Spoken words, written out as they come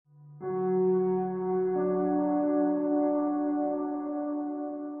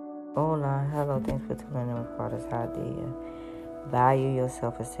Hola, hello, thanks for tuning in with Father's Idea. Value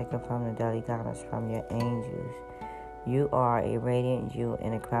yourself is taken from the daily guidance from your angels. You are a radiant jewel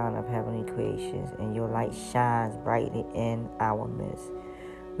in a crown of heavenly creations, and your light shines brightly in our midst.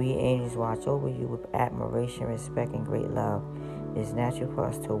 We angels watch over you with admiration, respect, and great love. It's natural for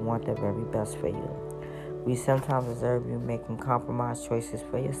us to want the very best for you. We sometimes observe you making compromised choices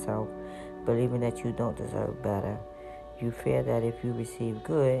for yourself, believing that you don't deserve better. You fear that if you receive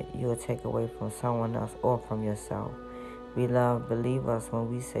good, you'll take away from someone else or from yourself. Beloved, believe us when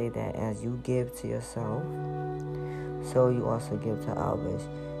we say that as you give to yourself, so you also give to others.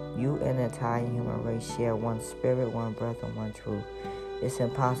 You and the entire human race share one spirit, one breath, and one truth. It's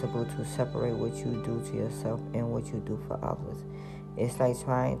impossible to separate what you do to yourself and what you do for others. It's like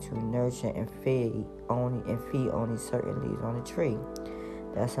trying to nurture and feed only certain leaves on a tree.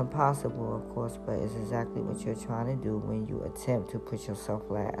 That's impossible, of course, but it's exactly what you're trying to do when you attempt to put yourself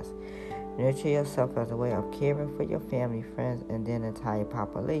last. Nurture yourself as a way of caring for your family, friends, and then the entire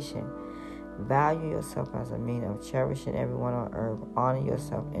population. Value yourself as a means of cherishing everyone on earth. Honor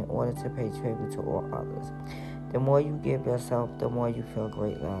yourself in order to pay tribute to all others. The more you give yourself, the more you feel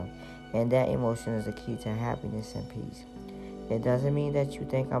great love. And that emotion is the key to happiness and peace. It doesn't mean that you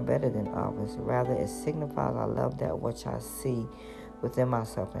think I'm better than others. Rather, it signifies I love that which I see within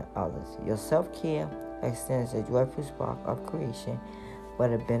myself and others. Your self-care extends the joyful spark of creation for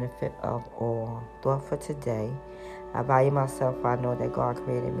the benefit of all. Thought for today. I value myself. I know that God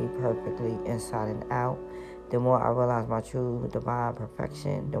created me perfectly inside and out. The more I realize my true divine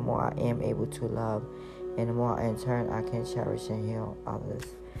perfection, the more I am able to love, and the more in turn I can cherish and heal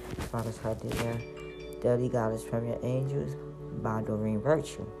others. Father's Idea, Daily Guidance from Your Angels by Doreen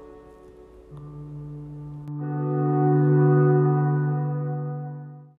Virtue.